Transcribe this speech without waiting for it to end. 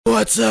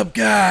What's up,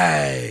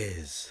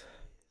 guys?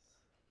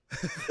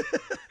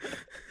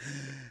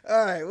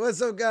 All right,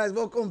 what's up, guys?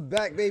 Welcome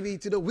back, baby,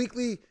 to the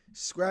weekly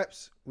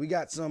scraps. We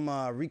got some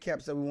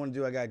recaps that we want to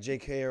do. I got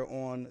Jake here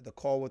on the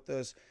call with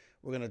us.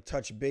 We're gonna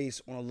touch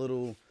base on a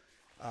little.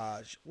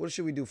 What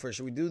should we do first?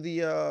 Should we do the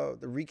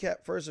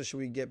recap first, or should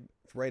we get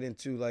right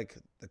into like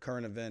the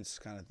current events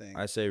kind of thing?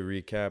 I say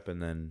recap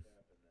and then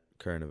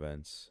current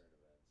events.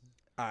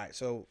 All right,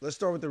 so let's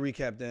start with the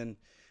recap then.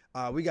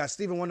 We got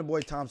Stephen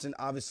Wonderboy Thompson,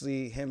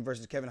 obviously him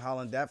versus Kevin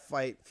Holland. That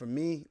fight for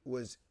me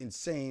was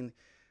insane.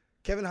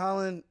 Kevin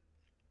Holland,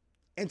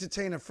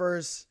 entertainer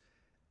first,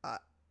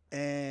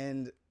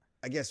 and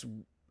I guess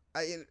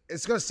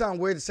it's gonna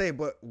sound weird to say,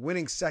 but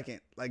winning second.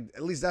 Like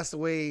at least that's the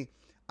way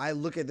I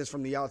look at this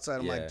from the outside.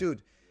 I'm like,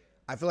 dude,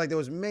 I feel like there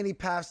was many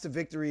paths to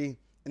victory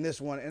in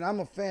this one, and I'm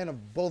a fan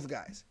of both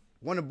guys.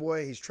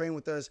 Wonderboy, he's trained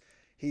with us.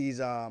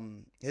 He's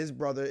his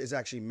brother is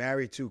actually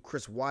married to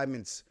Chris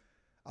Weidman's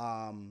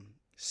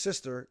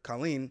sister,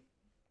 Colleen.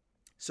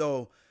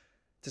 So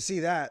to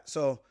see that,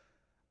 so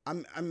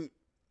I've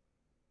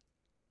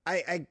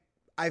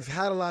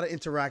had a lot of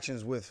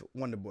interactions with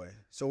Wonderboy,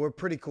 so we're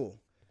pretty cool.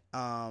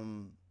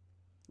 Wonderboy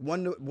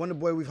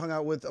we've hung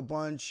out with a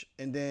bunch,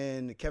 and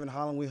then Kevin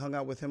Holland we hung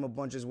out with him a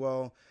bunch as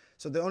well.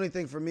 So the only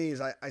thing for me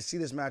is I see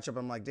this matchup,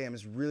 I'm like, damn,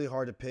 it's really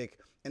hard to pick.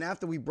 And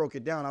after we broke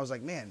it down, I was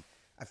like, man,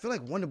 I feel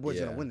like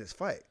Wonderboy's gonna win this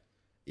fight.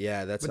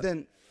 Yeah, that's. But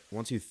then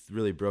once you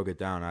really broke it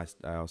down,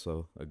 I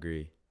also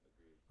agree.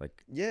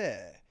 Like, yeah,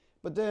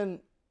 but then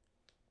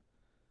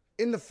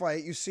in the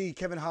fight, you see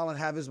Kevin Holland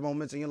have his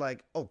moments, and you're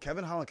like, oh,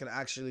 Kevin Holland can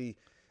actually.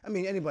 I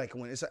mean, anybody can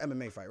win. It's an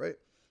MMA fight, right?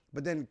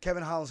 But then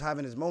Kevin Holland's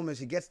having his moments.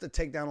 He gets the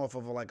takedown off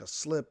of like a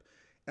slip.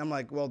 And I'm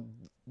like, well,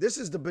 this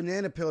is the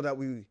banana pill that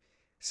we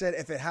said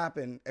if it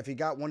happened, if he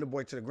got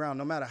Wonderboy to the ground,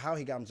 no matter how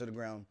he got him to the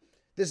ground,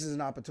 this is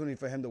an opportunity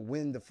for him to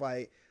win the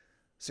fight,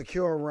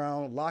 secure a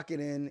round, lock it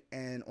in,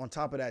 and on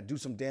top of that, do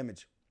some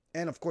damage.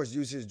 And, of course,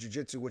 use his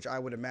jiu-jitsu, which I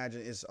would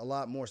imagine is a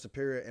lot more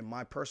superior, in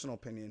my personal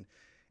opinion,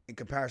 in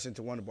comparison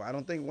to Wonderboy. I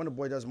don't think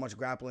Wonderboy does much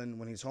grappling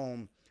when he's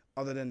home,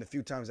 other than the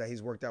few times that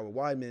he's worked out with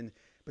Weidman.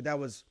 But that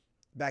was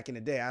back in the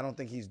day. I don't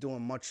think he's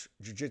doing much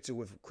jiu-jitsu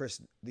with Chris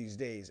these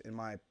days, in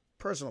my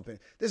personal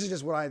opinion. This is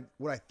just what I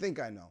think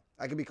I know.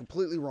 I could be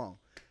completely wrong.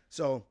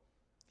 So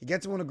he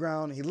gets him on the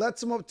ground. He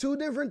lets him up 2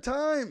 different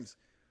times.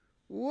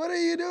 What are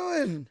you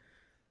doing?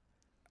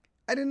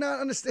 I did not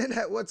understand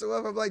that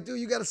whatsoever. I'm like, dude,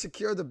 you got to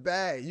secure the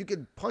bag. You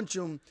could punch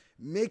him,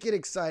 make it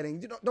exciting.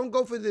 You don't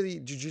go for the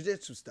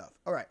jiu-jitsu stuff.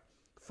 All right,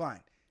 fine.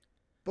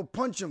 But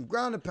punch him,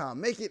 ground and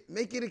pound, make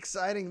it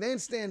exciting, then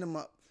stand him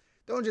up.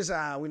 Don't just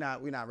we're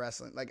not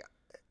wrestling. Like,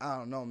 I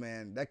don't know,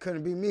 man. That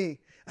couldn't be me.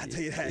 I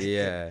tell you that.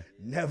 Yeah,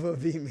 never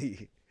be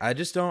me. I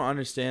just don't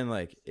understand.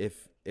 Like,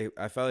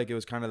 I felt like it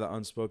was kind of the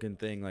unspoken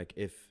thing. Like,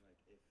 if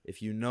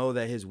you know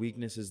that his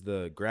weakness is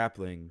the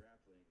grappling,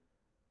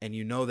 and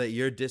you know that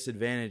your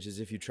disadvantage is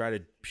if you try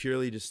to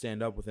purely just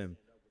stand up with him,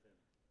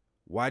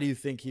 why do you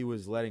think he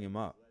was letting him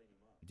up?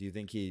 Do you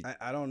think he?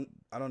 I don't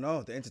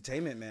know. The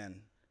entertainment,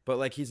 man. But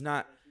like, he's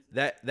not.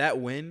 That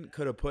win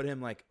could have put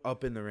him like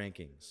up in the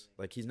rankings.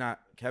 Like, he's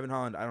not Kevin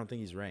Holland. I don't think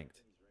he's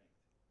ranked.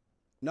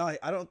 No,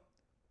 I don't.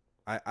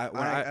 I don't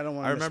want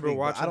to. I remember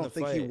watching. I don't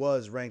think fight. he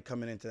was ranked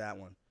coming into that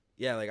one.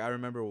 Yeah, like I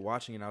remember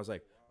watching it. And I was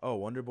like, oh,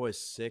 Wonderboy's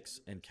 6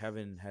 and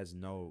Kevin has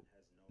no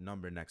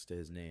number next to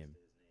his name.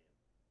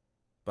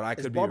 But I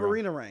could be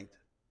Barbarina wrong. ranked?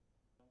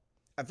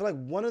 I feel like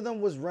one of them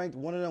was ranked,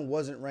 one of them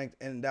wasn't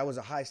ranked, and that was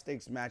a high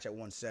stakes match at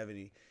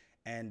 170.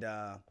 And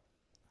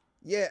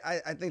yeah,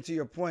 I think to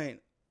your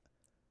point,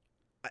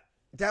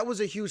 that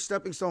was a huge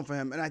stepping stone for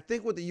him. And I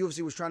think what the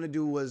UFC was trying to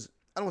do was,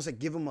 I don't want to say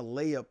give him a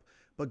layup,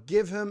 but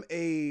give him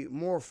a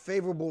more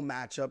favorable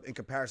matchup in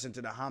comparison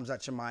to the Khamzat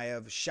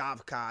Chimaev,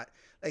 Shavkat.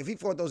 Like if he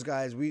fought those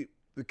guys, we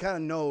kind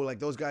of know like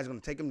those guys are going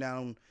to take him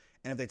down,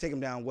 and if they take him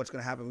down, what's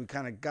going to happen? We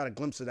kind of got a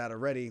glimpse of that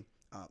already.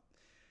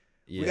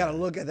 We got to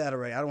look at that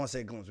already. I don't want to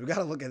say glimpse. We got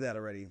to look at that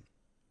already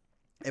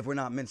if we're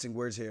not mincing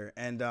words here.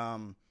 And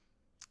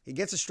he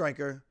gets a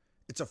striker.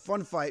 It's a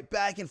fun fight,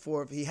 back and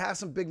forth. He has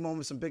some big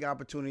moments, some big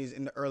opportunities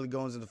in the early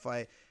goings of the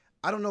fight.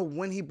 I don't know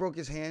when he broke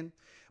his hand,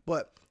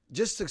 but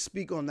just to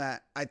speak on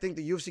that, I think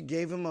the UFC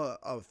gave him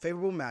a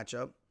favorable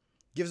matchup,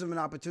 gives him an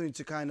opportunity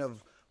to kind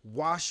of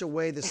wash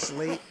away the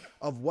slate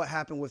of what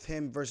happened with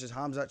him versus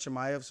Khamzat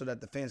Chimaev so that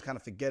the fans kind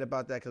of forget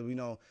about that, because we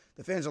know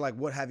the fans are like,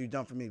 what have you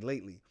done for me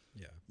lately?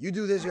 Yeah. You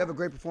do this, you have a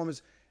great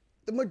performance.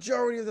 The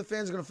majority of the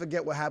fans are going to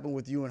forget what happened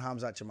with you and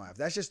Khamzat Chimaev.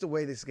 That's just the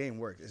way this game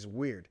works. It's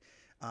weird.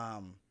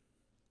 For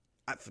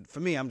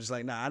me, I'm just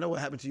like, nah, I know what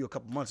happened to you a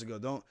couple months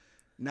ago.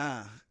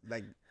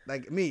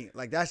 Like me.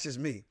 Like, that's just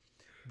me.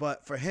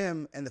 But for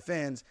him and the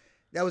fans,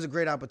 that was a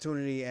great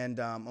opportunity. And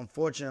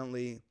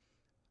unfortunately,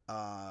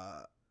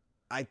 I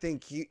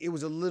think it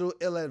was a little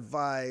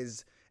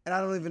ill-advised. And I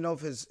don't even know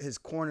if his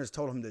corners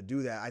told him to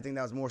do that. I think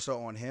that was more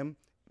so on him,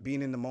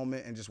 being in the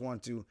moment and just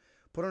wanting to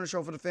put on a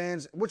show for the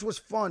fans, which was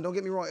fun. Don't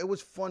get me wrong. It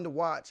was fun to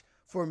watch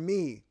for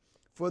me,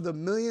 for the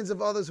millions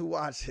of others who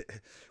watched it,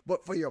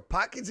 but for your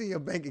pockets and your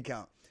bank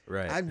account.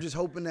 Right. I'm just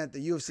hoping that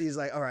the UFC is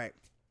like, all right,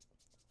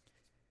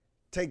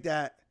 take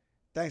that.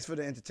 Thanks for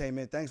the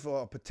entertainment. Thanks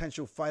for a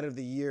potential fight of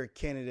the year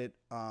candidate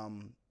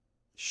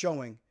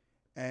showing.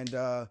 And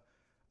I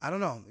don't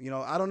know.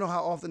 I don't know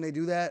how often they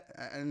do that.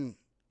 And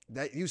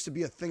that used to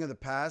be a thing of the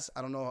past.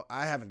 I don't know.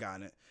 I haven't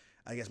gotten it.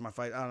 I guess my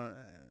fight. I don't know.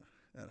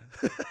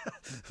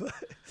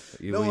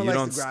 No one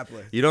likes the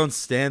grappler. You don't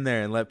stand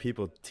there and let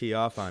people tee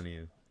off on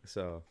you.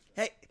 So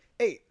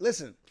hey,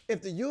 listen.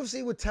 If the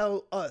UFC would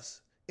tell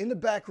us in the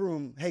back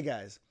room, hey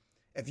guys,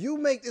 if you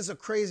make this a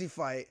crazy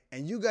fight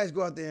and you guys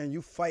go out there and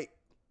you fight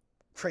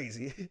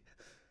crazy,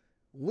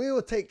 we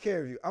will take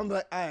care of you. I'm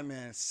like, all right,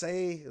 man,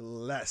 say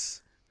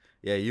less.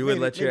 Yeah, you would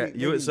let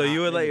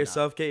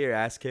yourself get your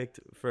ass kicked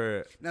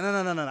for No.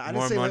 I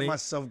didn't say let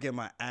myself get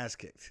my ass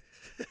kicked.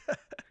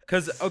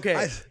 Because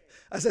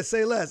I said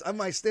say less. I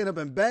might stand up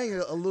and bang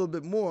it a little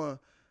bit more,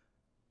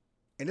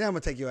 and then I'm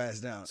gonna take your ass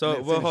down.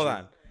 So hold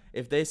on.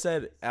 If they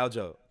said,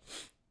 Aljo,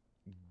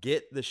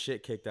 get the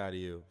shit kicked out of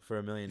you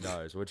for $1 million,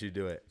 would you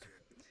do it?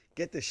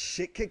 Get the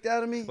shit kicked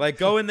out of me? Like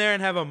go in there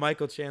and have a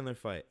Michael Chandler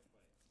fight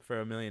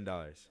for $1 million.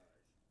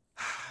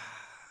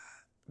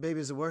 Baby,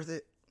 is it worth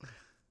it?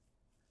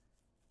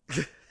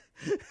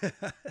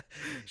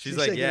 She's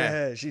like, shaking yeah. Her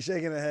head. She's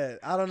shaking her head.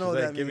 I don't know what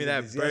that means. Give me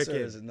that yes or Birkin.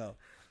 is it no.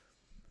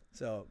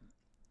 So,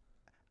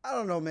 I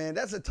don't know, man.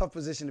 That's a tough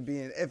position to be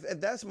in.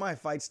 If that's my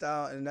fight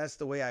style and that's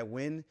the way I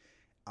win,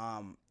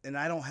 and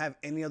I don't have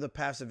any other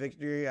paths to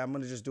victory, I'm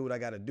going to just do what I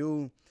got to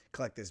do,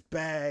 collect this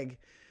bag,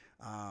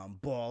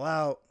 ball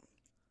out,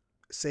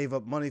 save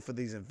up money for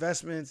these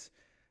investments.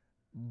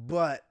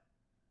 But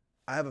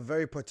I have a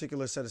very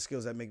particular set of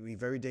skills that make me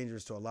very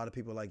dangerous to a lot of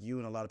people like you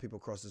and a lot of people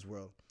across this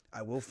world.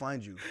 I will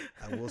find you.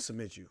 I will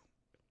submit you.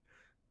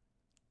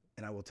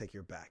 And I will take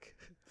your back.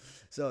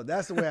 So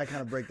that's the way I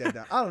kind of break that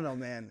down. I don't know,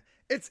 man.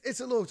 It's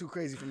a little too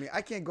crazy for me.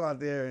 I can't go out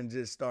there and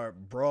just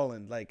start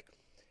brawling.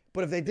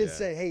 But if they did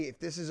say, hey, if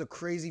this is a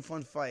crazy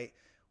fun fight,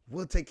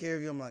 we'll take care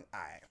of you. I'm like, all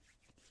right.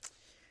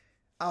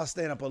 I'll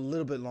stand up a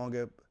little bit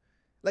longer.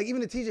 Like even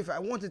the TJ fight, I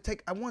want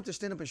to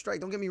stand up and strike.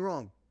 Don't get me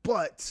wrong.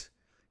 But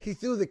he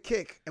threw the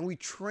kick and we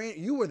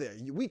trained. You were there.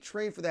 We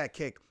trained for that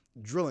kick,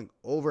 drilling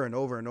over and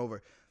over and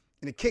over.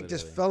 And the kick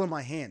just fell in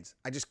my hands.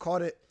 I just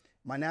caught it.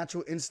 My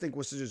natural instinct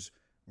was to just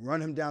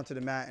run him down to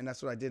the mat, and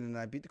that's what I did, and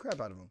I beat the crap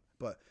out of him.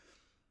 But,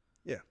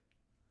 yeah.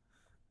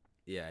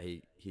 Yeah,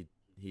 he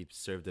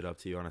served it up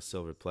to you on a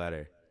silver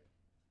platter.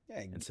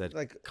 Yeah, and said,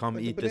 come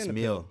eat this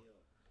meal.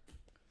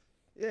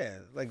 Yeah,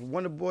 like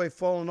Wonder Boy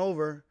falling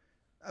over.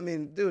 I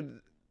mean, dude,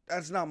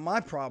 that's not my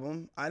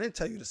problem. I didn't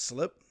tell you to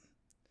slip.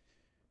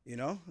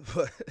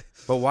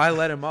 But why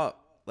let him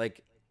up?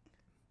 Like,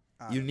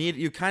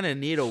 you kind of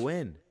need a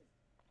win.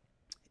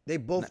 They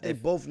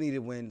both needed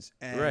wins,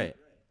 and right.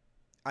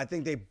 I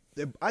think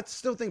I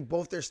still think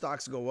both their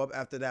stocks go up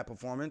after that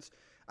performance.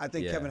 I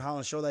think Kevin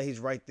Holland showed that he's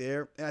right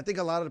there, and I think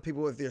a lot of the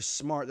people, if they're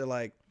smart, they're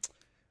like,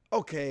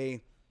 okay,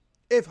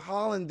 if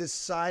Holland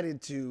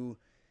decided to,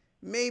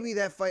 maybe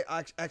that fight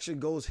actually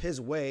goes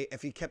his way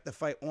if he kept the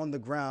fight on the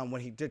ground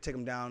when he did take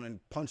him down and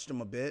punched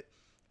him a bit,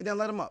 and then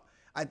let him up.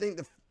 I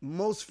think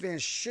most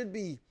fans should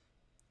be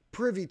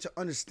privy to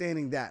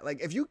understanding that.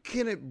 Like, if you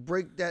can't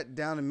break that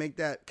down and make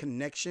that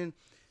connection,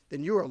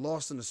 then you are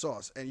lost in the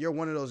sauce. And you're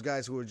one of those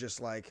guys who are just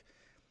like,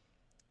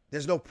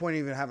 there's no point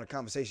even having a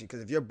conversation,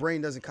 because if your brain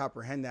doesn't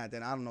comprehend that,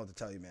 then I don't know what to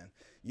tell you, man.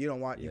 You don't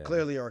watch. You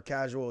clearly are a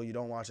casual. You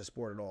don't watch a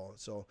sport at all.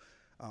 So,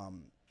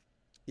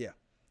 yeah.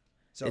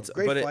 So it's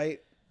great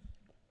fight.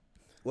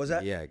 What was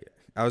that? Yeah,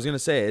 I was gonna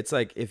say it's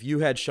like if you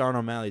had Sean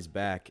O'Malley's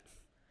back,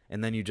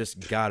 and then you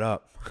just got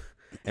up,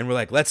 and we're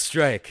like, let's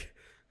strike.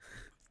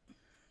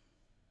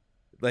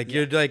 Like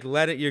you're like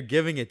you're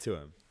giving it to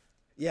him.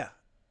 Yeah.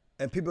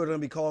 And people are going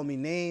to be calling me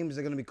names.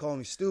 They're going to be calling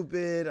me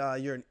stupid.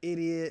 You're an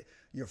idiot.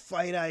 Your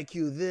fight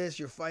IQ this,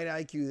 your fight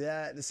IQ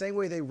that. The same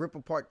way they rip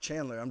apart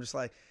Chandler. I'm just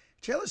like,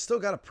 Chandler's still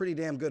got a pretty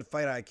damn good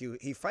fight IQ.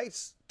 He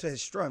fights to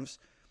his strengths.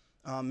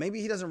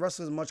 Maybe he doesn't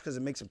wrestle as much because it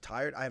makes him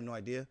tired. I have no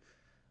idea.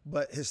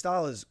 But his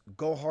style is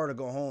go hard or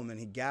go home, and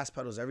he gas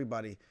pedals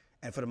everybody.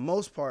 And for the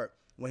most part,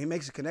 when he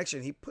makes a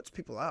connection, he puts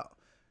people out.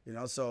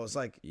 So it's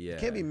like, you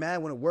can't be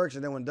mad when it works,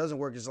 and then when it doesn't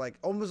work, it's like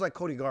almost like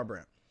Cody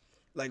Garbrandt.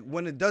 Like,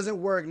 when it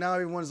doesn't work, now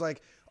everyone's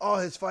like, oh,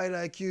 his fight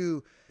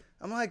IQ.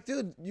 I'm like,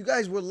 dude, you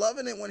guys were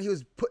loving it when he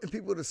was putting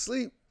people to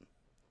sleep.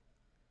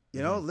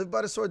 Live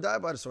by the sword, die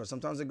by the sword.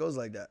 Sometimes it goes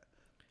like that.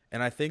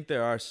 And I think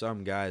there are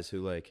some guys who,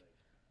 like,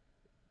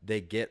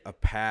 they get a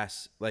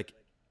pass. Like,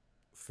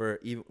 for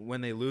even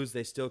when they lose,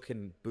 they still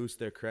can boost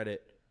their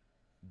credit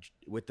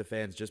with the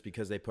fans just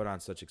because they put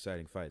on such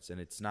exciting fights. And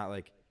it's not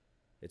like,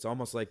 it's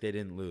almost like they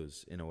didn't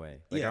lose in a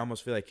way. Like, I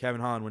almost feel like Kevin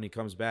Holland, when he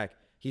comes back,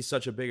 he's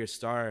such a bigger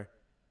star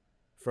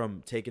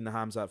from taking the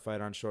Hamzat fight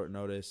on short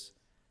notice,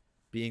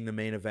 being the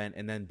main event,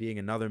 and then being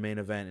another main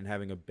event and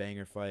having a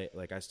banger fight.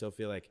 Like, I still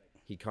feel like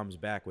he comes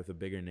back with a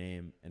bigger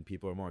name and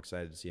people are more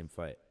excited to see him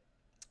fight.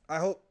 I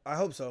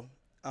hope so.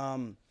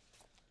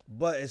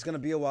 But it's going to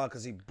be a while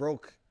because he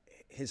broke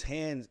his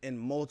hands in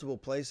multiple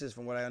places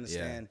from what I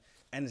understand,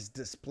 and it's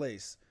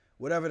displaced.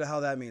 Whatever the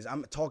hell that means.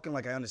 I'm talking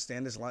like I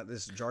understand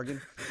this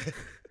jargon.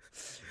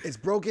 It's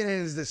broken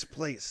and it's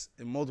displaced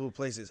in multiple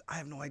places. I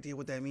have no idea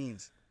what that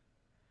means.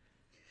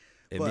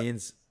 It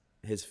means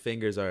his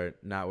fingers are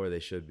not where they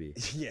should be.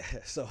 Yeah,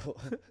 so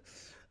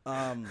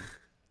I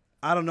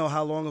don't know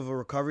how long of a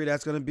recovery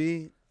that's going to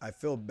be. I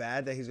feel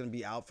bad that he's going to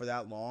be out for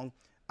that long.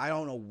 I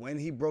don't know when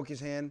he broke his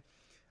hand.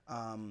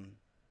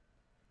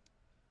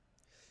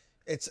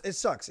 It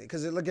sucks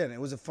because again, it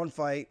was a fun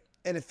fight.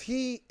 And if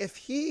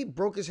he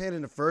broke his hand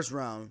in the first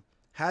round,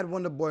 had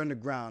Wonder Boy on the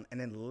ground, and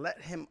then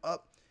let him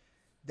up,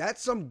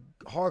 that's some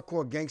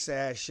hardcore gangsta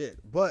ass shit.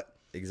 But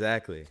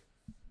exactly,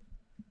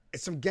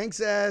 it's some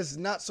gangsta ass,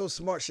 not so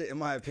smart shit in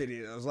my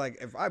opinion. I was like,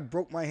 if I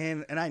broke my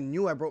hand, and I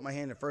knew I broke my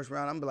hand in the first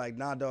round, I'm gonna be like,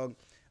 nah, dog,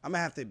 I'm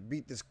gonna have to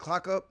beat this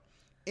clock up,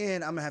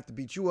 and I'm gonna have to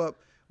beat you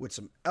up with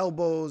some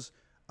elbows,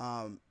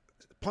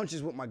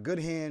 punches with my good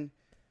hand.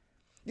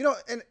 You know,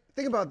 and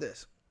think about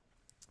this.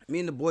 Me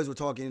and the boys were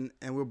talking,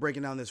 and we were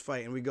breaking down this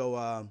fight, and we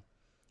go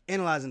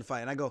analyzing the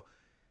fight, and I go,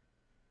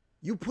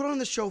 you put on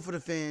the show for the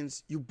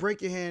fans, you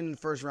break your hand in the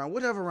first round,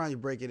 whatever round you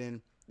break it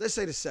in, let's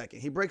say the second.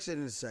 He breaks it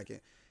in the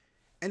second.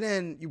 And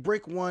then you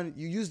break one,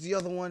 you use the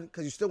other one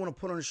because you still want to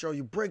put on the show,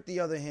 you break the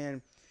other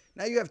hand.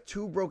 Now you have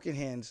two broken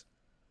hands.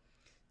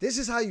 This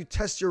is how you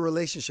test your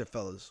relationship,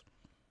 fellas.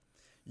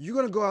 You're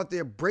going to go out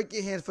there, break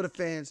your hands for the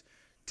fans,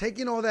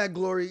 taking all that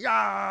glory,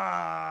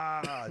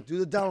 do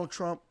the Donald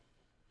Trump,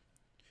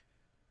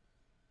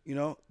 you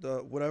know, the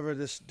whatever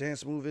this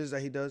dance move is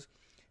that he does.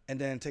 And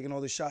then taking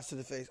all the shots to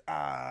the face.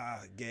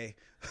 Gay.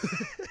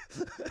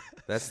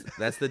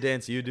 That's the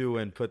dance you do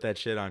when Put That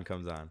Shit On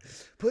comes on.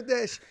 Put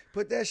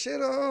that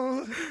shit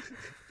on.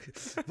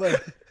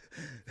 But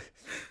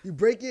you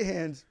break your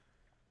hands.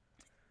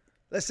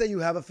 Let's say you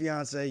have a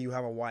fiance, you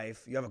have a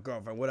wife, you have a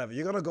girlfriend, whatever.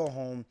 You're gonna go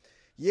home.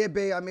 Yeah,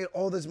 babe, I made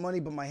all this money,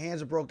 but my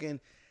hands are broken.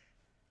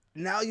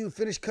 Now you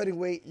finish cutting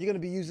weight. You're gonna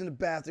be using the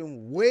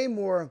bathroom way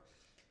more.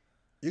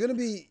 You're gonna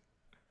be,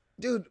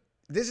 dude.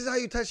 This is how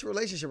you touch your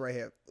relationship right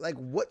here. Like,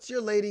 what's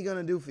your lady going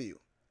to do for you?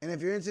 And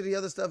if you're into the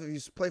other stuff, if you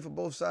play for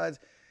both sides,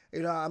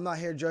 you know, I'm not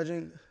here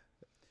judging.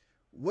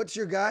 What's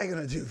your guy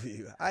going to do for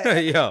you?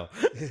 Yo.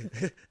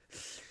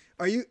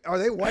 Are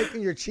they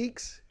wiping your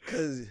cheeks?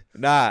 Cause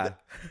nah.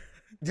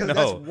 Dude, no.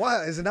 That's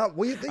wild. Is it not?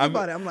 What do you think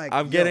about it? I'm like,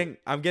 I'm getting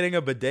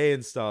a bidet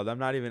installed. I'm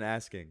not even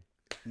asking.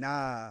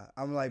 Nah.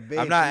 I'm like, babe.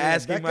 I'm not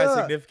asking my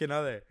significant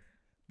other.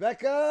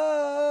 Becca.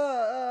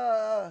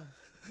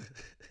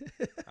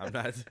 I'm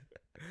not.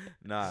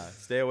 Nah,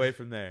 stay away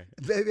from there.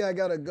 Baby, I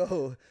gotta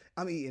go.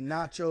 I'm eating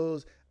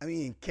nachos. I'm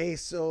eating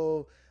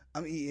queso.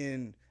 I'm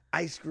eating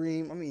ice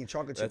cream. I'm eating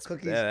chocolate chip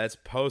cookies. Yeah, that's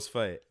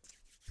post-fight.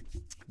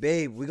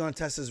 Babe, we're gonna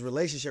test this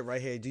relationship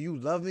right here. Do you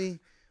love me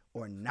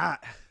or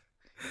not?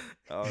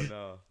 Oh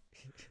no.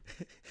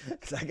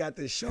 Cause I got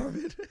this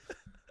Charmin.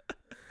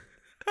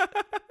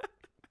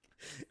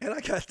 And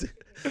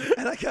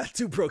I got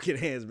two broken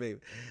hands, baby.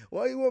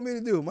 What do you want me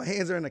to do? My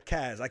hands are in a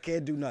cast. I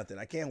can't do nothing.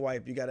 I can't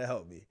wipe. You gotta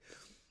help me.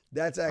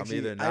 That's actually,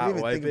 I'm either not I didn't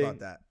even wiping, think about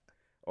that.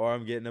 Or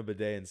I'm getting a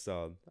bidet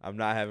installed. I'm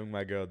not having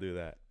my girl do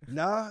that.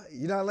 Nah,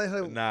 you're not letting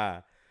her.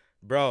 Nah,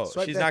 bro,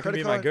 she's not gonna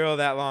be my girl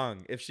that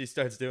long if she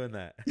starts doing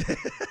that.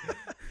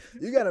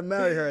 You gotta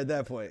marry her at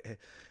that point.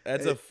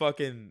 That's a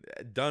fucking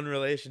done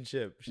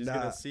relationship. She's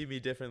gonna see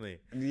me differently.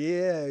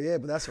 Yeah,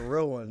 but that's a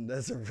real one.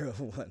 That's a real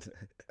one.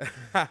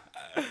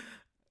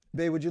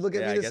 Babe, would you look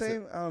at me the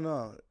same? I don't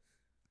know.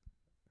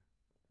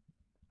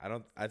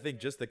 I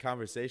think just the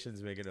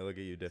conversation's making her look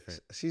at you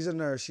different. She's a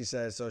nurse, she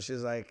said. So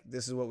she's like,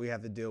 this is what we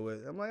have to deal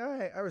with. I'm like, all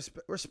right,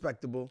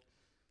 respectable.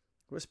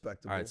 All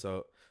right,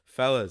 so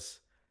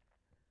fellas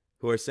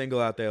who are single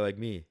out there like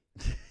me,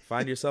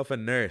 find yourself a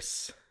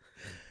nurse.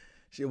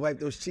 She'll wipe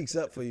those cheeks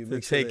up for you.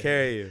 To take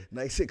care of you.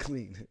 Nice and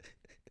clean.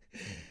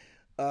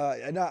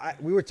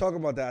 We were talking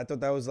about that. I thought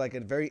that was like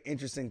a very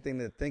interesting thing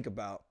to think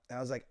about. And I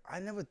was like,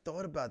 I never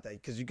thought about that.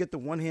 Because you get the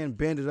one hand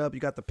banded up, you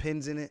got the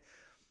pins in it.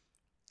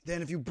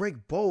 Then if you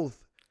break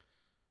both,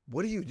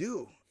 what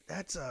do?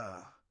 That's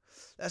a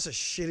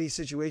shitty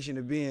situation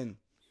to be in.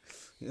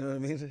 You know what I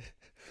mean?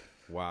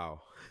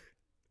 Wow.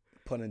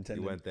 Pun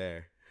intended. You went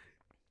there.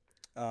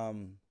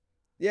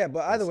 Yeah,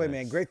 but either way,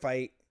 man, great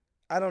fight.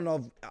 I don't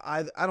know.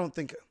 I don't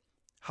think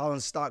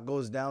Holland's stock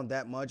goes down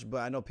that much,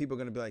 but I know people are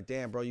going to be like,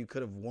 damn, bro, you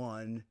could have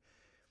won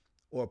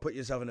or put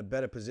yourself in a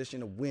better position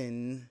to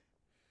win.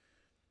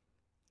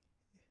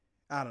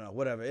 I don't know.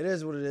 Whatever. It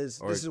is what it is.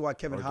 This is why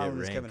Kevin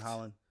Holland is Kevin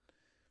Holland.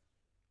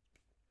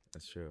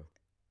 That's true.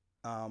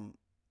 The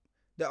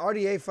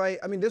RDA fight,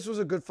 I mean, this was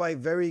a good fight.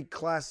 Very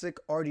classic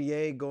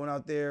RDA, going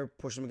out there,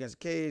 pushing him against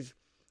the cage,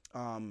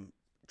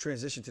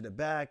 transition to the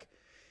back.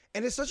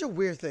 And it's such a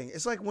weird thing.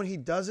 It's like when he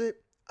does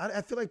it,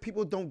 I feel like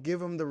people don't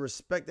give him the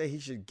respect that he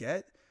should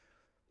get.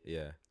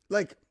 Yeah.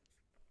 Like,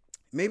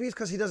 maybe it's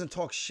because he doesn't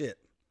talk shit.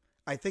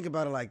 I think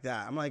about it like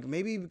that. I'm like,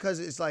 maybe because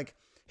it's like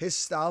his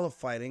style of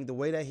fighting, the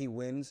way that he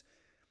wins,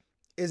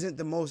 isn't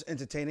the most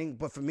entertaining.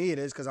 But for me, it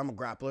is because I'm a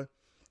grappler.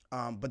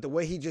 But the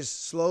way he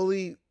just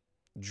slowly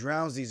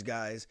drowns these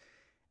guys,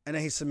 and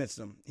then he submits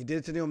them. He did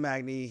it to Neil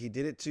Magny. He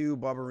did it to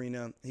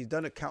Barberina. He's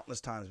done it countless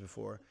times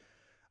before.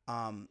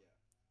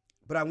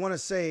 But I want to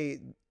say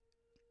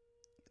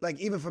like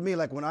even for me,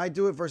 like when I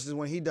do it versus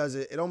when he does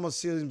it, it almost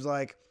seems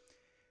like,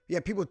 yeah,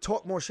 people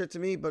talk more shit to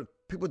me, but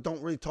people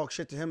don't really talk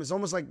shit to him. It's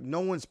almost like no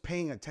one's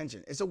paying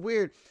attention. It's a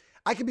weird,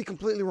 I could be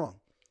completely wrong,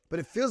 but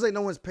it feels like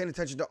no one's paying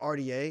attention to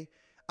RDA.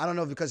 I don't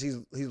know if because he's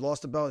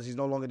lost the belt, he's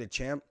no longer the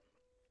champ.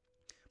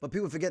 But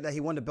people forget that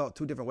he won the belt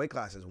 2 different weight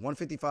classes,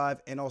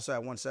 155 and also at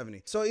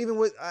 170. So even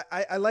with,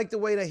 I like the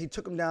way that he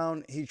took him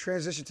down. He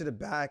transitioned to the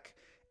back.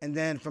 And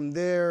then from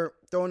there,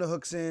 throwing the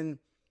hooks in,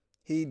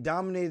 he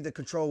dominated the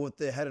control with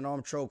the head and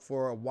arm choke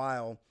for a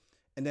while.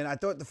 And then I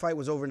thought the fight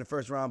was over in the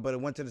first round, but it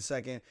went to the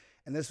second.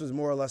 And this was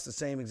more or less the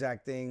same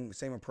exact thing,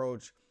 same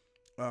approach.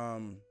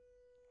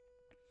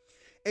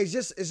 It's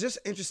just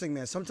interesting,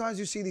 man. Sometimes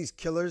you see these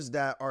killers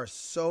that are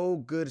so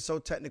good, so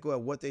technical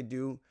at what they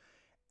do,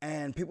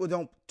 and people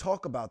don't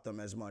talk about them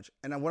as much.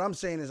 And what I'm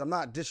saying is I'm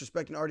not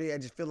disrespecting RDA. I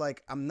just feel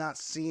like I'm not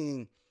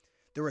seeing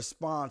the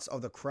response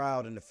of the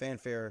crowd and the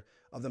fanfare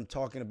of them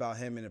talking about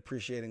him and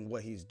appreciating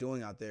what he's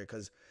doing out there.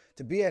 Because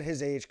to be at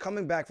his age,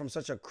 coming back from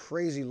such a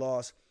crazy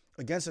loss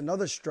against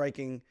another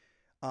striking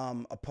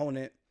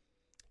opponent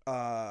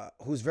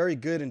who's very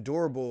good and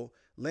durable,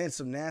 lands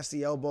some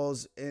nasty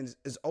elbows, and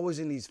is always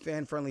in these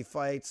fan-friendly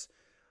fights,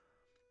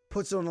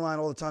 puts it on the line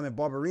all the time in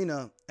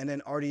Barberina, and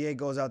then RDA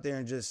goes out there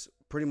and just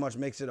pretty much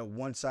makes it a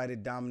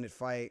one-sided dominant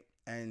fight.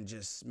 And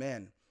just,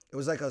 man, it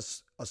was like a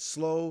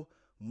slow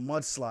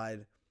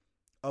mudslide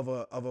of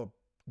a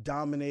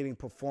dominating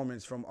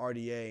performance from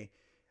RDA.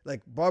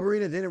 Like,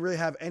 Barberina didn't really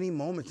have any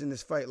moments in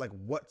this fight, like,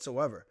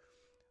 whatsoever,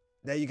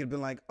 that you could have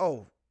been like,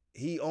 oh,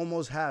 he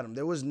almost had him.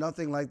 There was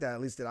nothing like that,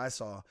 at least that I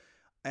saw.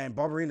 And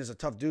Barberina's a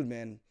tough dude,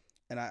 man.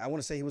 And I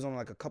want to say he was on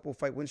like a couple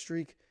fight win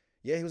streak.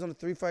 Yeah, he was on a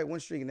 3-fight win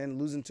streak and then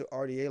losing to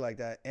RDA like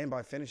that and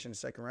by finishing the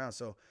second round.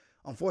 So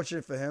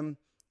unfortunate for him,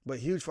 but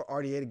huge for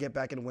RDA to get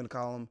back in the win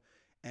column.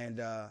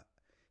 And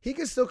he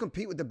can still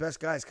compete with the best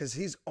guys because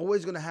he's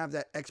always going to have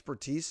that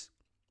expertise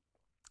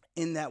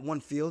in that one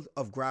field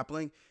of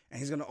grappling. And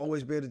he's going to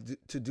always be able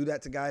to do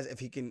that to guys if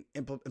he can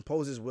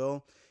impose his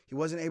will. He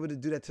wasn't able to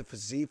do that to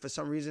Fiziev for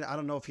some reason. I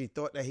don't know if he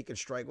thought that he could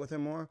strike with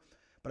him more,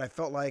 but I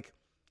felt like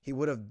he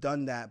would have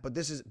done that. But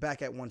this is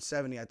back at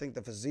 170. I think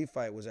the Fiziev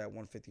fight was at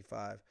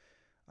 155.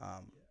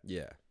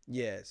 Yeah.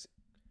 Yes.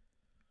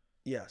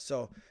 Yeah,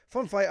 so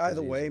fun fight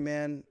either way,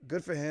 man.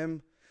 Good for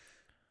him.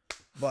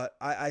 But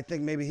I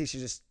think maybe he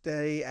should just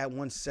stay at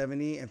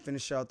 170 and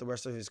finish out the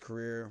rest of his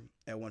career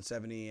at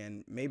 170.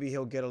 And maybe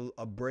he'll get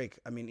a break.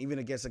 I mean, even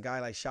against a guy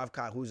like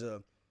Shavkat, who's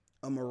a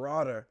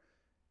marauder,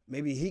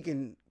 maybe he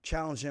can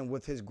challenge him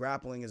with his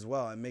grappling as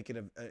well and make it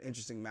an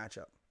interesting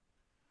matchup.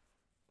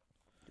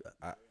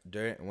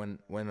 When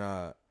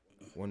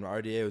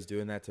RDA was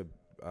doing that to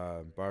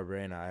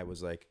Barberena, I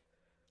was like,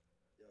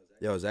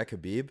 yo, is that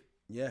Khabib?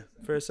 Yeah.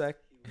 For a sec.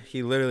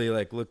 He literally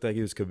like looked like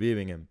he was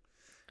Khabibing him.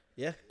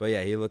 Yeah. But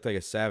yeah, he looked like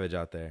a savage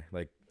out there.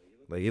 Like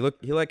he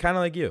like kind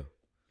of like you.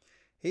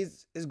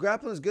 His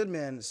grappling is good,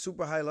 man.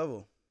 Super high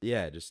level.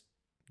 Yeah, just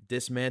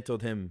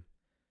dismantled him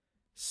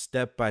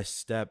step by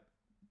step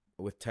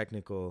with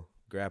technical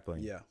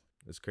grappling. Yeah.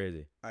 It's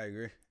crazy. I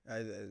agree.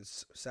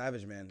 It's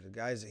savage, man.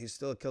 He's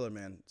still a killer,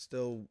 man.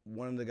 Still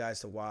one of the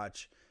guys to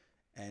watch.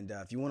 And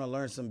if you want to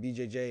learn some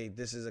BJJ,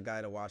 this is a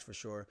guy to watch for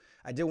sure.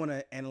 I did want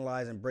to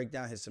analyze and break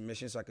down his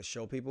submission so I could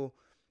show people.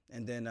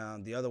 And then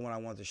the other one I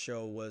wanted to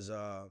show was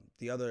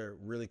the other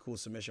really cool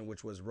submission,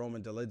 which was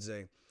Roman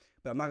Dolidze.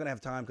 But I'm not going to have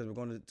time because we're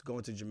going to go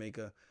into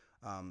Jamaica.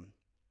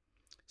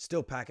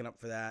 Still packing up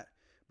for that.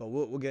 But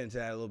we'll get into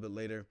that a little bit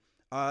later.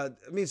 I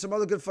mean, some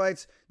other good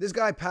fights. This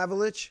guy,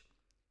 Pavlich,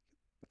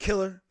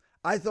 killer.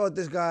 I thought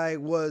this guy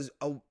was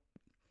a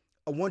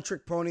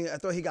one-trick pony. I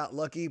thought he got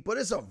lucky, but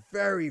it's a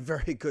very,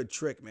 very good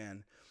trick,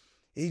 man.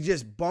 He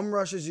just bum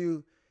rushes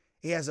you.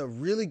 He has a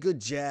really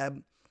good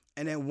jab,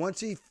 and then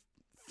once he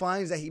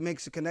finds that he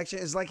makes a connection,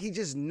 it's like he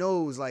just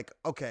knows, like,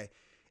 okay,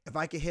 if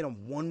I can hit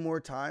him one more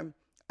time,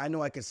 I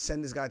know I can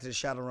send this guy to the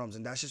shadow realms,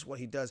 and that's just what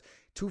he does.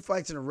 2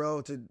 fights in a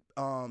row to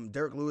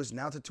Derek Lewis,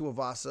 now to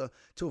Tuivasa.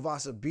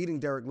 Tuivasa beating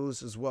Derek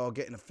Lewis as well,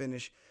 getting a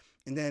finish.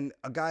 And then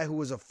a guy who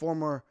was a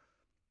former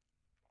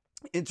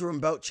interim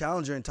belt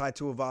challenger in Tai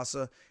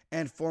Tuivasa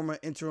and former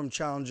interim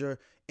challenger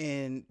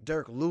in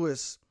Derek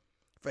Lewis,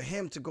 for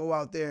him to go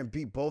out there and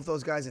beat both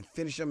those guys and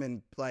finish them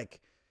in, like,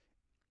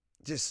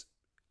 just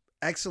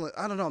excellent,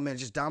 I don't know, man,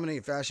 just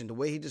dominating fashion. The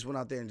way he just went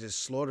out there and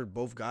just slaughtered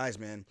both guys,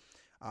 man.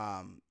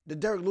 The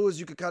Derek Lewis,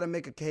 you could kind of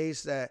make a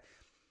case that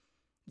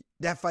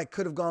fight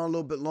could have gone a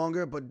little bit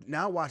longer, but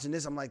now watching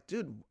this, I'm like,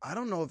 dude, I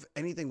don't know if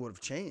anything would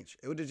have changed.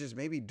 It would have just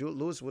maybe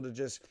Lewis would have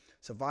just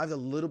survived a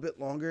little bit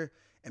longer,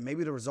 and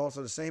maybe the results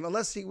are the same.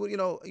 Unless he would,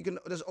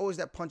 there's always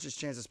that puncher's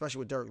chance, especially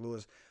with Derek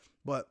Lewis.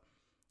 But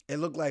it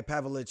looked like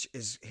Pavlich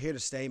is here to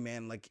stay,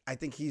 man. Like, I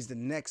think he's the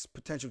next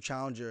potential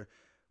challenger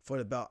for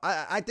the belt.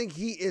 I think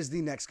he is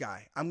the next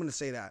guy. I'm going to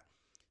say that.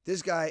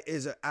 This guy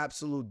is an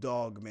absolute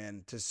dog,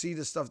 man. To see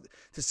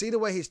the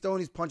way he's throwing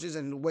these punches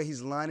and the way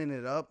he's lining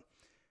it up,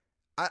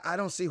 I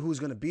don't see who's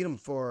going to beat him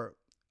for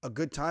a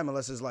good time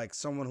unless it's like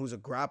someone who's a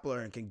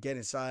grappler and can get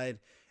inside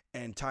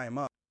and tie him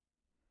up.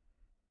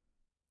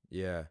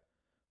 Yeah.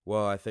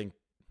 Well, I think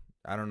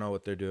I don't know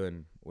what they're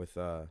doing with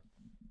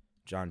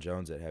John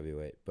Jones at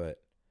heavyweight,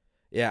 but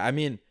yeah, I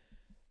mean,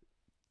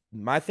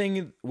 my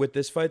thing with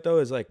this fight though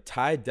is like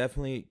Ty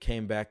definitely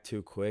came back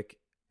too quick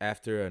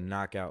after a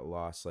knockout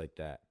loss like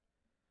that.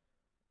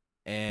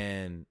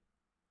 And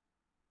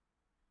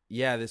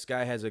yeah, this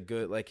guy has a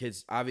good like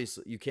his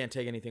obviously you can't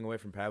take anything away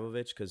from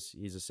Pavlovich cuz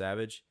he's a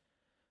savage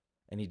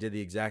and he did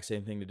the exact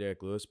same thing to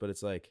Derek Lewis, but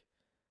it's like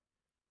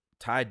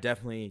Ty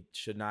definitely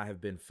should not have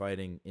been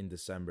fighting in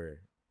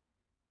December.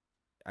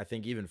 I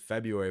think even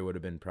February would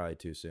have been probably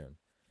too soon.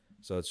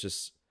 So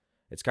it's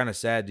kind of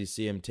sad to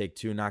see him take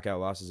 2 knockout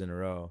losses in a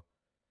row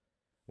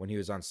when he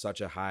was on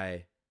such a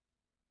high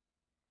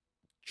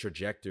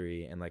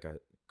trajectory and like a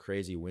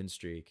crazy win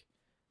streak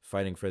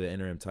fighting for the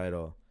interim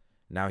title.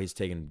 Now he's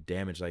taking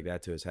damage like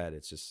that to his head.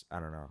 It's just I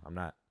don't know. I'm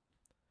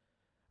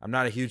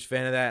not a huge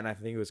fan of that, and I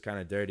think it was kind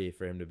of dirty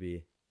for him to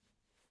be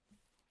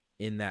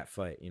in that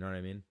fight. You know what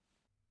I mean?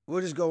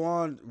 We'll just go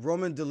on.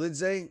 Roman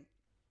Dolidze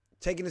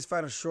taking this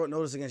fight on short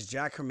notice against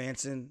Jack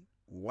Hermanson.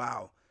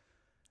 Wow.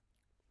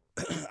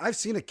 I've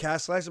seen a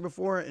calf slicer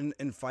before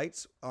in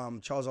fights.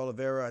 Charles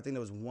Oliveira, I think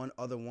there was one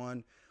other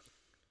one.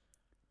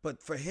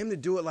 But for him to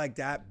do it like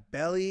that,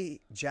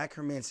 belly Jack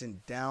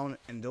Hermanson down,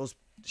 and those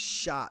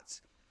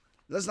shots.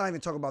 Let's not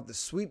even talk about the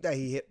sweep that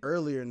he hit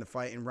earlier in the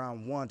fight in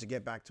round 1 to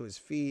get back to his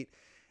feet.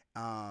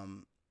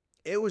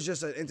 It was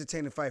just an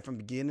entertaining fight from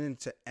beginning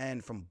to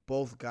end from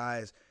both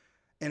guys.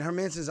 And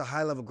Hermanson's a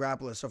high-level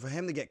grappler, so for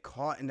him to get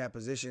caught in that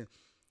position,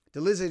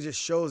 Dolidze just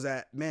shows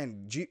that,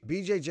 man,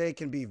 BJJ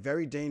can be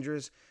very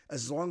dangerous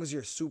as long as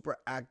you're super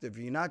active.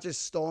 You're not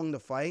just stalling the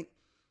fight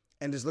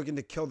and just looking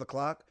to kill the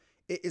clock.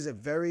 It is a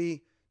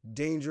very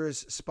dangerous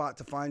spot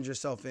to find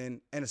yourself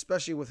in, and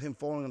especially with him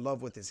falling in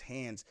love with his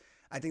hands.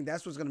 I think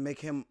that's what's going to make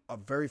him a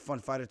very fun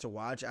fighter to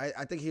watch.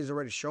 I think he's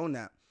already shown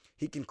that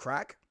he can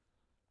crack,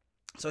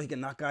 so he can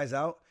knock guys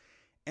out.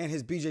 And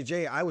his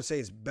BJJ, I would say,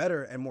 is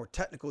better and more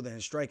technical than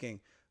his striking.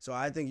 So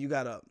I think you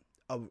got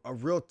a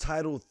real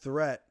title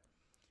threat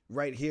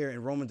right here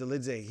in Roman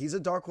Dolidze. He's a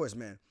dark horse,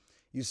 man.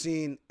 You've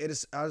seen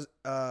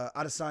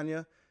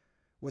Adesanya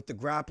with the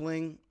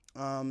grappling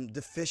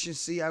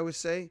deficiency, I would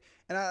say.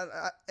 And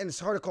and it's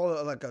hard to call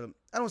it like I don't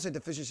want to say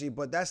deficiency,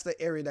 but that's the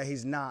area that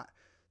he's not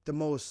the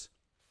most,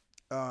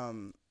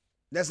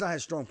 that's not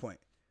his strong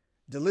point.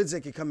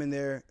 Dolidze can come in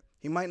there.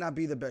 He might not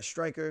be the best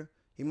striker.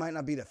 He might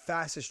not be the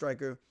fastest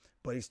striker,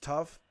 but he's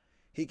tough.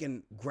 He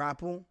can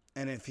grapple.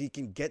 And if he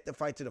can get the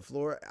fight to the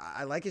floor,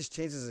 I like his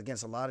chances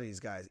against a lot of these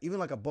guys. Even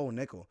like a Bo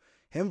Nickel.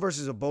 Him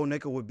versus a Bo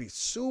Nickel would be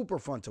super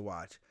fun to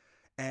watch.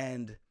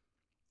 And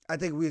I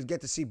think we'd get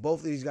to see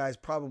both of these guys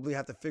probably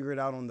have to figure it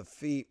out on the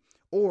feet.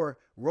 Or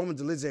Roman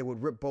Dolidze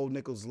would rip Bo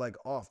Nickel's leg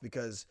off.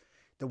 Because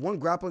the one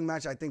grappling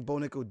match I think Bo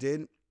Nickel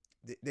did,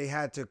 they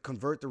had to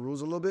convert the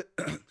rules a little bit.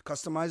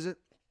 Customize it.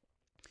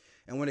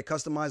 And when they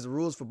customized the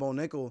rules for Bo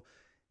Nickel,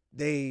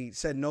 they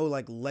said no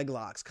like leg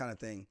locks kind of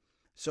thing.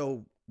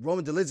 So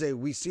Roman Dolidze,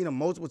 we've seen him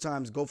multiple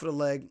times go for the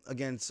leg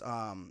against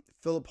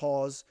Philip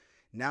Hawes.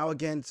 Now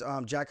against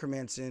Jack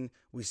Hermanson.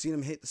 We've seen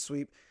him hit the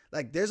sweep.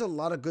 Like, there's a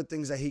lot of good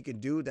things that he can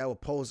do that will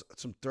pose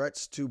some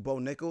threats to Bo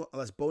Nickel,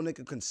 unless Bo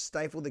Nickel can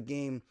stifle the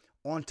game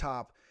on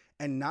top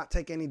and not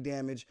take any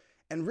damage.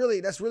 And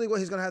really, that's really what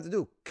he's going to have to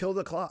do. Kill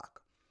the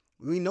clock.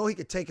 We know he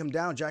could take him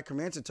down. Jack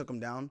Hermanson took him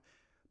down.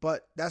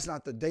 But that's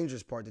not the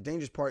dangerous part. The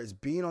dangerous part is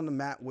being on the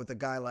mat with a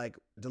guy like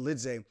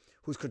Dolidze,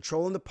 who's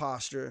controlling the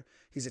posture.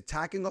 He's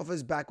attacking off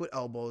his back with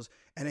elbows,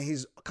 and then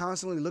he's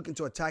constantly looking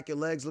to attack your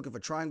legs, looking for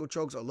triangle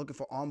chokes or looking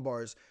for arm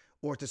bars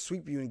or to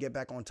sweep you and get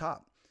back on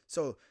top.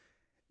 So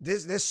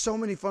there's so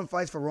many fun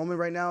fights for Roman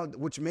right now,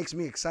 which makes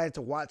me excited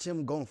to watch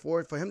him going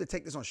forward. For him to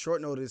take this on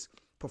short notice,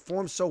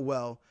 perform so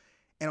well,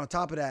 and on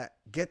top of that,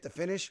 get the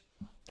finish,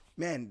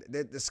 man,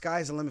 the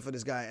sky's the limit for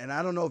this guy. And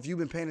I don't know if you've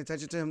been paying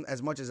attention to him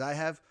as much as I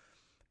have,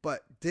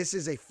 but this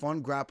is a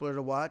fun grappler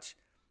to watch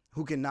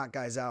who can knock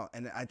guys out.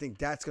 And I think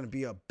that's going to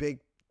be a big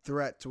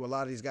threat to a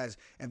lot of these guys.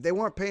 And if they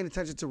weren't paying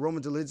attention to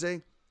Roman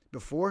Dolidze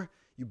before,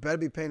 you better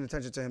be paying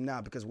attention to him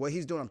now, because what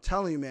he's doing, I'm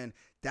telling you, man,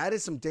 that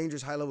is some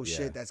dangerous high-level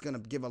shit that's going to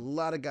give a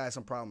lot of guys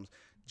some problems.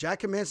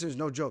 Jack Hermanson is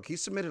no joke. He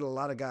submitted a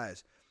lot of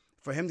guys.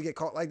 For him to get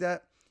caught like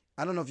that,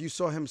 I don't know if you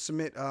saw him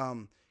submit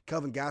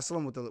Kelvin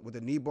Gastelum with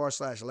the knee bar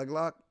 / leg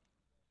lock.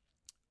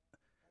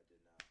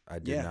 I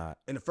did not.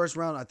 In the first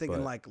round, I think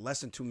in like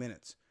less than 2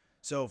 minutes.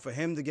 So for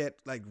him to get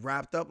like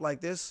wrapped up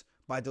like this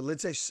by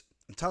Dolidze,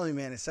 I'm telling you,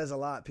 man, it says a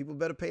lot. People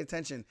better pay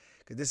attention,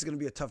 because this is going to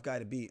be a tough guy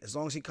to beat. As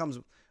long as he comes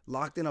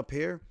locked in up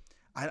here,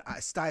 I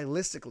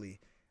stylistically,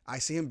 I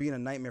see him being a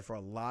nightmare for a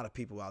lot of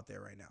people out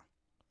there right now.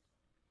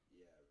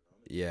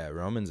 Yeah,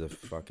 Roman's a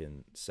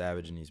fucking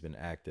savage, and he's been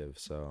active,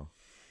 so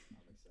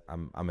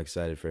I'm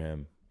excited for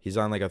him. He's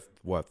on like a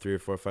 3 or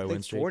 4 fight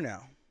win streak. 4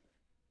 now.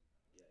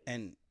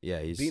 And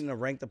yeah, he's beating a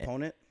ranked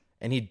opponent.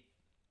 And he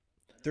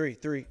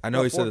 3. I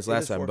know he said this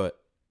last time, but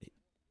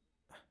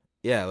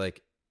yeah,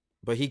 like,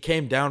 but he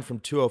came down from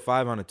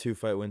 205 on a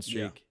 2-fight win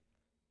streak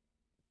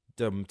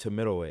to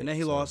middleweight, and then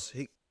he lost.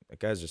 That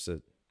guy's just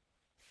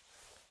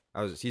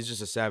he's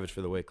just a savage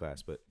for the weight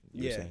class. But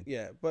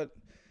yeah. But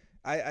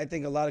I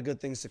think a lot of good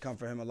things to come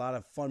for him. A lot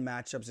of fun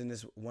matchups in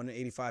this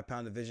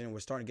 185-pound division. We're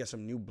starting to get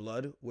some new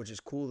blood, which is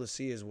cool to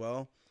see as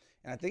well.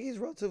 And I think he's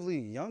relatively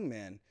young,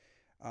 man.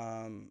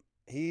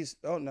 He's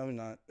oh no,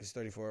 not he's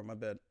 34. My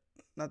bad,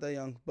 not that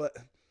young. But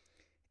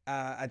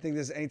I think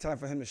there's any time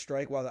for him to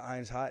strike while the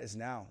iron's hot is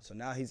now. So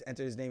now he's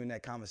entered his name in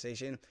that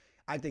conversation.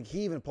 I think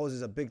he even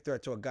poses a big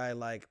threat to a guy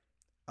like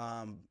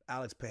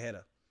Alex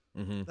Pereira.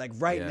 Mm-hmm. Like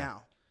right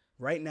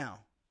now,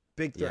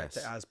 big threat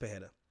to Alex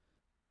Pereira.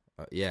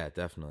 Yeah,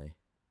 definitely.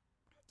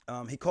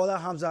 He called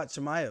out Khamzat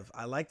Chimaev.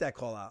 I like that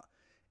call out.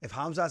 If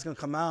Khamzat's going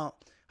to come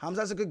out,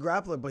 Khamzat's a good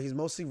grappler, but he's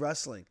mostly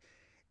wrestling.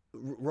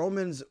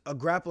 Roman's a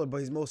grappler, but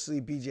he's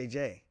mostly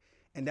BJJ.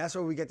 And that's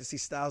where we get to see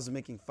Styles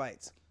making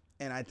fights.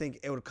 And I think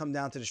it would come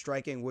down to the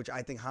striking, which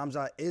I think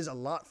Khamzat is a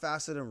lot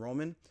faster than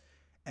Roman.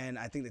 And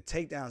I think the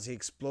takedowns, he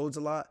explodes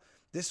a lot.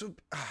 This would,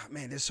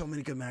 man, there's so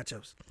many good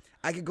matchups.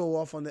 I could go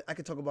off on I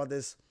could talk about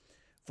this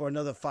for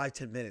another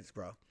 5-10 minutes,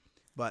 bro.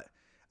 But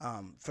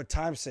for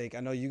time's sake, I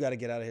know you got to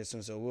get out of here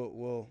soon, so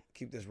we'll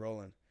keep this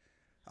rolling.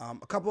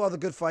 A couple other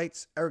good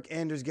fights. Eric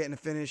Anders getting a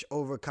finish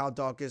over Kyle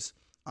Dawkins.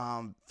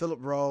 Philip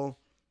Rowe.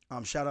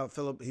 Shout out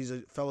Philip. He's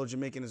a fellow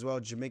Jamaican as well,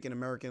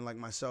 Jamaican-American like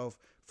myself,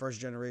 first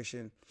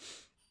generation.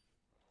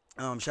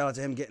 Shout out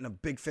to him getting a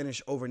big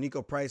finish over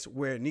Nico Price,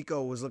 where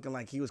Nico was looking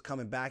like he was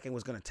coming back and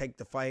was going to take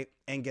the fight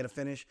and get a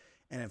finish.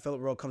 And then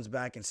Philip Rowe comes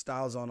back and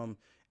styles on him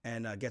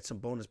and gets some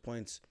bonus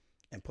points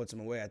and puts him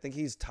away. I think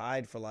he's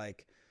tied for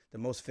like the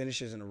most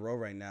finishes in a row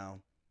right now.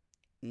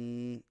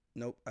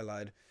 Nope, I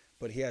lied.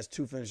 But he has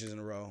 2 finishes in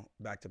a row,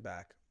 back to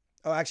back.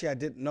 Oh, actually, I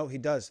did. No, he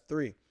does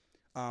 3.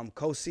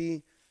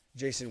 Kosi,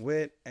 Jason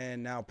Witt,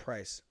 and now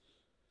Price.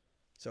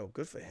 So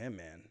good for him,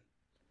 man.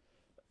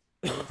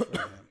 Good for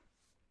him.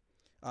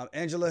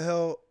 Angela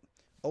Hill,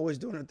 always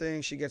doing her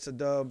thing. She gets a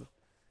dub.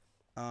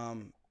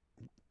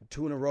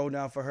 2 in a row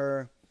now for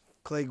her.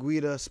 Clay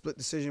Guida, split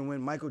decision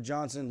win. Michael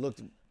Johnson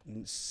looked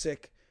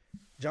sick.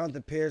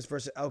 Jonathan Pierce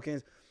versus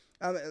Elkins.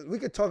 We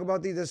could talk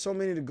about these. There's so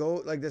many to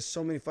go. Like, there's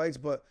so many fights.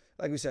 But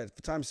like we said,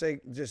 for time's sake,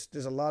 just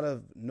there's a lot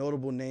of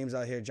notable names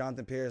out here.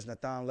 Jonathan Pierce,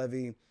 Nathan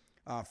Levy,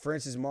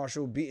 Francis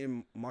Marshall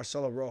beating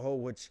Marcelo Rojo,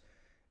 which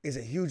is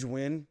a huge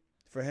win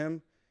for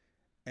him.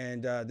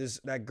 And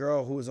that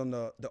girl who was on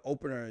the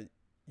opener,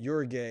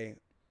 Uruguay,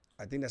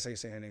 I think that's how you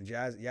say her name,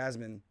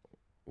 Yasmin.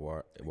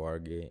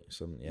 Wargate,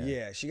 something. Yeah.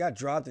 Yeah, she got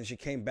dropped and she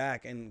came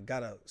back and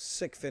got a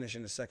sick finish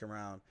in the second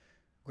round.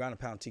 Ground and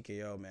pound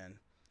TKO, man.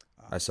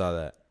 I saw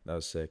that. That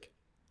was sick.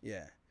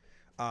 Yeah.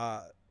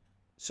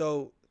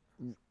 So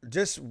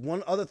just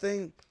one other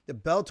thing, the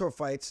Bellator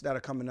fights that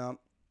are coming up.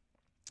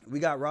 We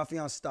got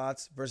Rafion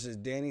Stotts versus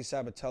Danny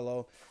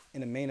Sabatello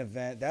in the main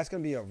event. That's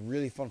going to be a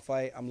really fun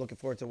fight. I'm looking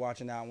forward to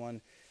watching that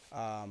one.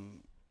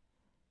 And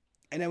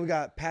then we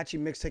got Patchy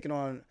Mix taking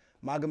on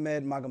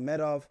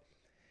Magomedov.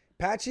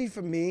 Patchy,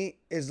 for me,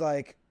 is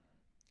like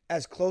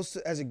as close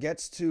as it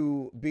gets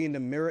to being the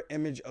mirror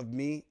image of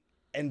me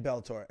and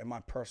Bellator, in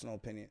my personal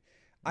opinion.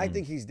 I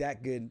think he's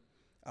that good.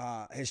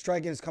 His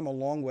striking has come a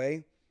long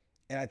way,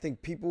 and I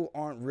think people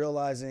aren't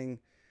realizing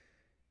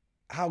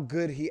how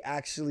good he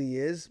actually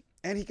is.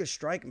 And he can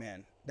strike,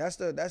 man. That's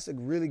the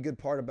really good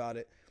part about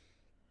it.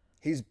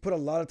 He's put a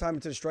lot of time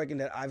into the striking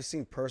that I've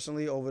seen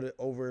personally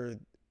over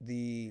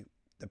the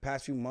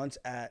past few months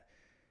at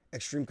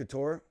Extreme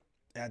Couture.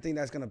 And I think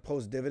that's going to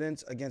pose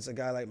dividends against a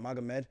guy like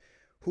Magomed,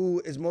 who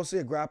is mostly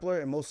a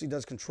grappler and mostly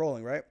does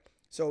controlling, right?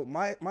 So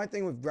my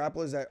thing with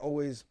grapplers that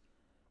always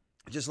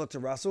just look to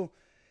wrestle,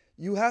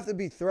 you have to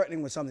be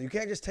threatening with something. You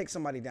can't just take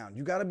somebody down.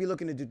 You got to be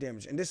looking to do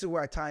damage. And this is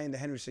where I tie in the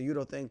Henry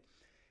Cejudo thing.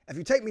 If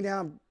you take me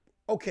down,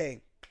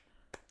 okay,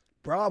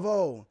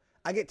 bravo.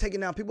 I get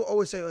taken down. People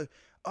always say,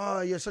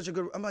 oh, you're such a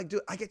good... I'm like, dude,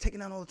 I get taken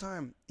down all the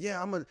time.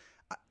 Yeah,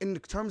 in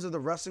terms of the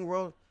wrestling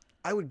world,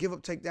 I would give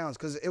up takedowns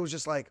because it was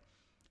just like,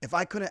 if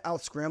I couldn't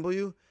out-scramble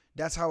you,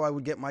 that's how I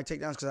would get my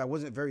takedowns because I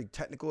wasn't very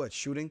technical at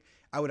shooting.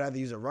 I would either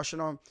use a Russian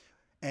arm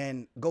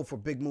and go for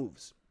big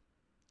moves.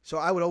 So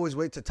I would always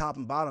wait to top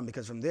and bottom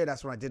because from there,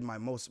 that's when I did my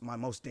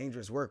most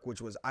dangerous work,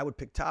 which was I would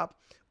pick top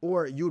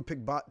or you would pick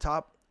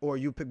top or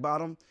you pick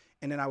bottom.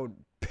 And then I would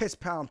piss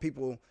pound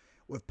people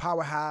with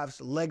power halves,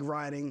 leg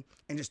riding,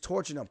 and just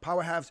torching them.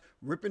 Power halves,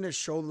 ripping their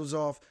shoulders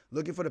off,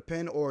 looking for the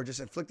pin or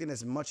just inflicting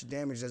as much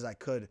damage as I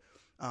could.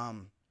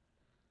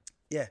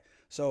 Yeah,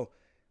 so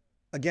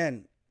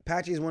again,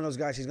 Patchy is one of those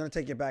guys. He's going to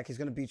take you back. He's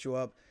going to beat you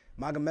up.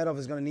 Magomedov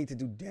is going to need to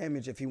do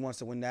damage if he wants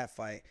to win that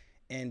fight.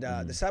 And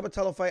the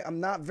Sabatello fight, I'm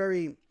not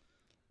very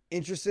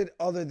interested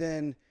other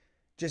than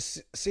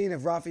just seeing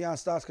if Rafion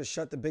Stotts could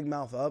shut the big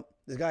mouth up.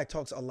 This guy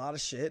talks a lot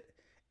of shit.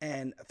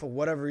 And for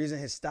whatever reason,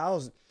 his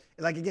style's,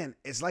 like, again,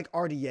 it's like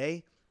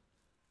RDA.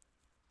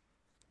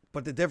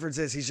 But the difference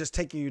is he's just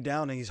taking you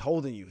down and he's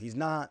holding you. He's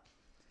not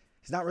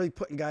really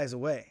putting guys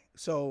away.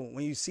 So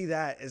when you see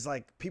that, it's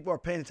like people are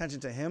paying attention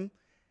to him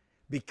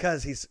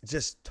because he's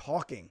just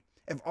talking.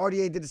 If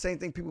RDA did the same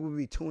thing, people would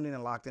be tuned in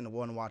and locked in to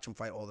want to watch him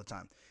fight all the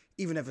time,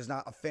 even if it's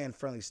not a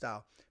fan-friendly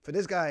style. For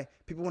this guy,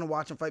 people want to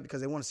watch him fight because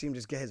they want to see him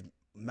just get his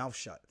mouth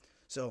shut.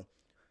 So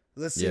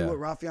Let's see what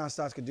Rafion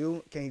Stotts could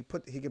do.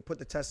 He could put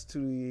the test to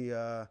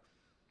the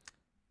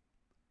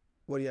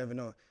what do you ever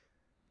know?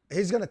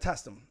 He's gonna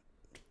test him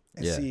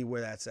and see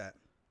where that's at.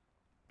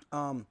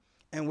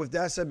 And with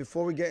that said,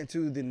 before we get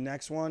into the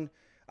next one,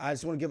 I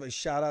just want to give a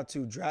shout out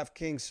to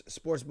DraftKings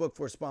Sportsbook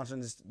for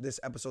sponsoring this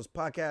episode's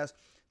podcast.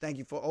 Thank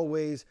you for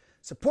always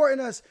supporting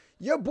us.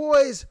 Your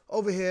boys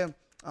over here,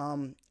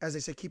 as they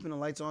say, keeping the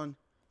lights on.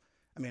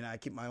 I mean, I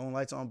keep my own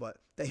lights on, but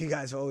thank you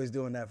guys for always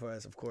doing that for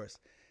us, of course.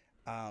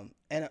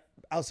 And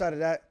outside of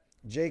that,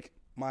 Jake,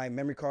 my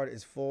memory card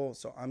is full,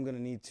 so I'm going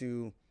to need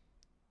to...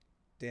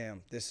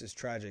 Damn, this is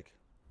tragic.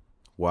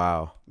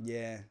 Wow.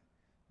 Yeah.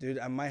 Dude,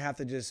 I might have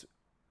to just,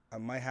 I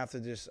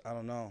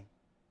don't know,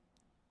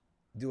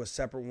 do a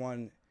separate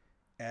one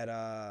at,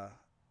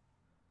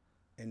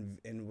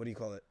 in what do you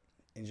call it?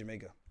 In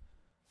Jamaica.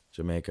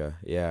 Jamaica,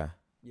 yeah.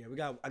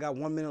 Yeah, I got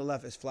 1 minute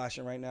left. It's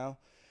flashing right now.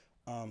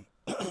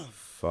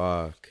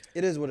 Fuck.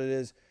 It is what it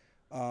is.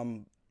 We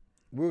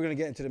were going to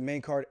get into the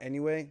main card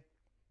anyway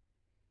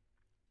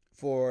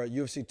for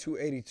UFC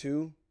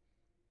 282.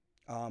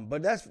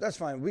 But that's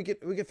fine. We could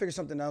figure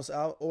something else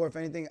out. Or if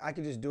anything, I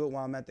could just do it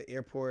while I'm at the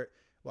airport,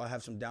 while I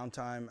have some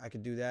downtime. I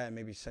could do that and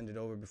maybe send it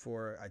over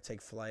before I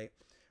take flight.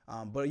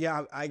 But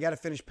yeah, I got to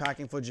finish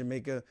packing for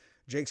Jamaica.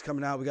 Jake's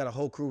coming out. We got a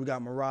whole crew. We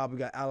got Marab. We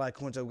got Ally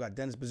Kunta. We got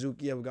Dennis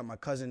Bazookia. We got my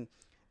cousin,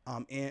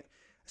 Ant.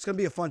 It's going to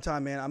be a fun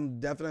time, man. I'm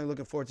definitely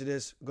looking forward to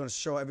this. I'm going to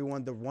show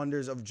everyone the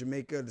wonders of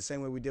Jamaica the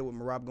same way we did with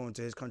Marab going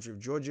to his country of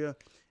Georgia.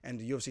 And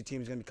the UFC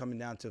team is going to be coming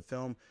down to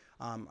film.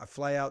 I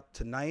fly out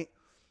tonight.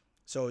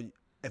 So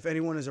if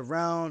anyone is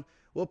around,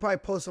 we'll probably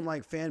post some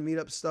like fan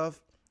meetup stuff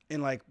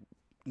in like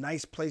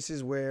nice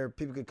places where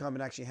people could come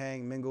and actually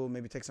hang, mingle,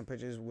 maybe take some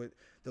pictures with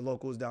the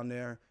locals down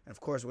there. And of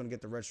course, we're going to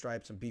get the red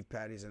stripes and beef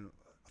patties and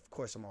of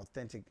course some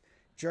authentic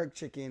jerk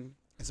chicken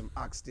and some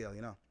oxtail,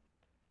 you know.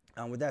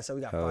 With that said,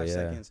 we got 5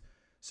 seconds.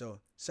 So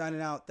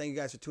signing out. Thank you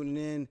guys for tuning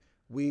in.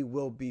 We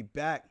will be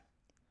back.